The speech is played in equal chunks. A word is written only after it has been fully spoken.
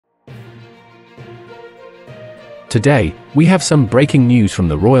Today, we have some breaking news from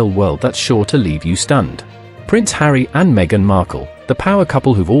the royal world that's sure to leave you stunned. Prince Harry and Meghan Markle, the power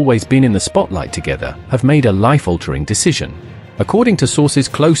couple who've always been in the spotlight together, have made a life-altering decision. According to sources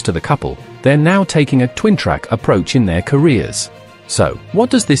close to the couple, they're now taking a twin-track approach in their careers. So, what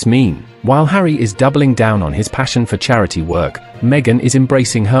does this mean? While Harry is doubling down on his passion for charity work, Meghan is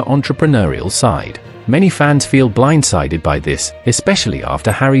embracing her entrepreneurial side. Many fans feel blindsided by this, especially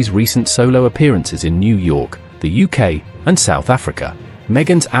after Harry's recent solo appearances in New York, the UK, and South Africa.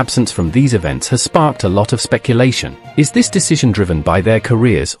 Meghan's absence from these events has sparked a lot of speculation. Is this decision driven by their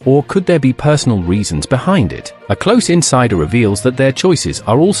careers, or could there be personal reasons behind it? A close insider reveals that their choices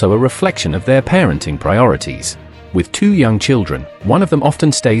are also a reflection of their parenting priorities. With 2 young children, one of them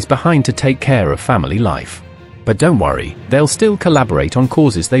often stays behind to take care of family life. But don't worry, they'll still collaborate on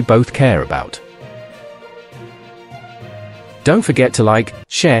causes they both care about. Don't forget to like,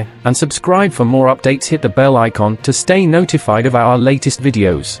 share, and subscribe for more updates. Hit the bell icon to stay notified of our latest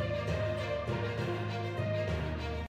videos.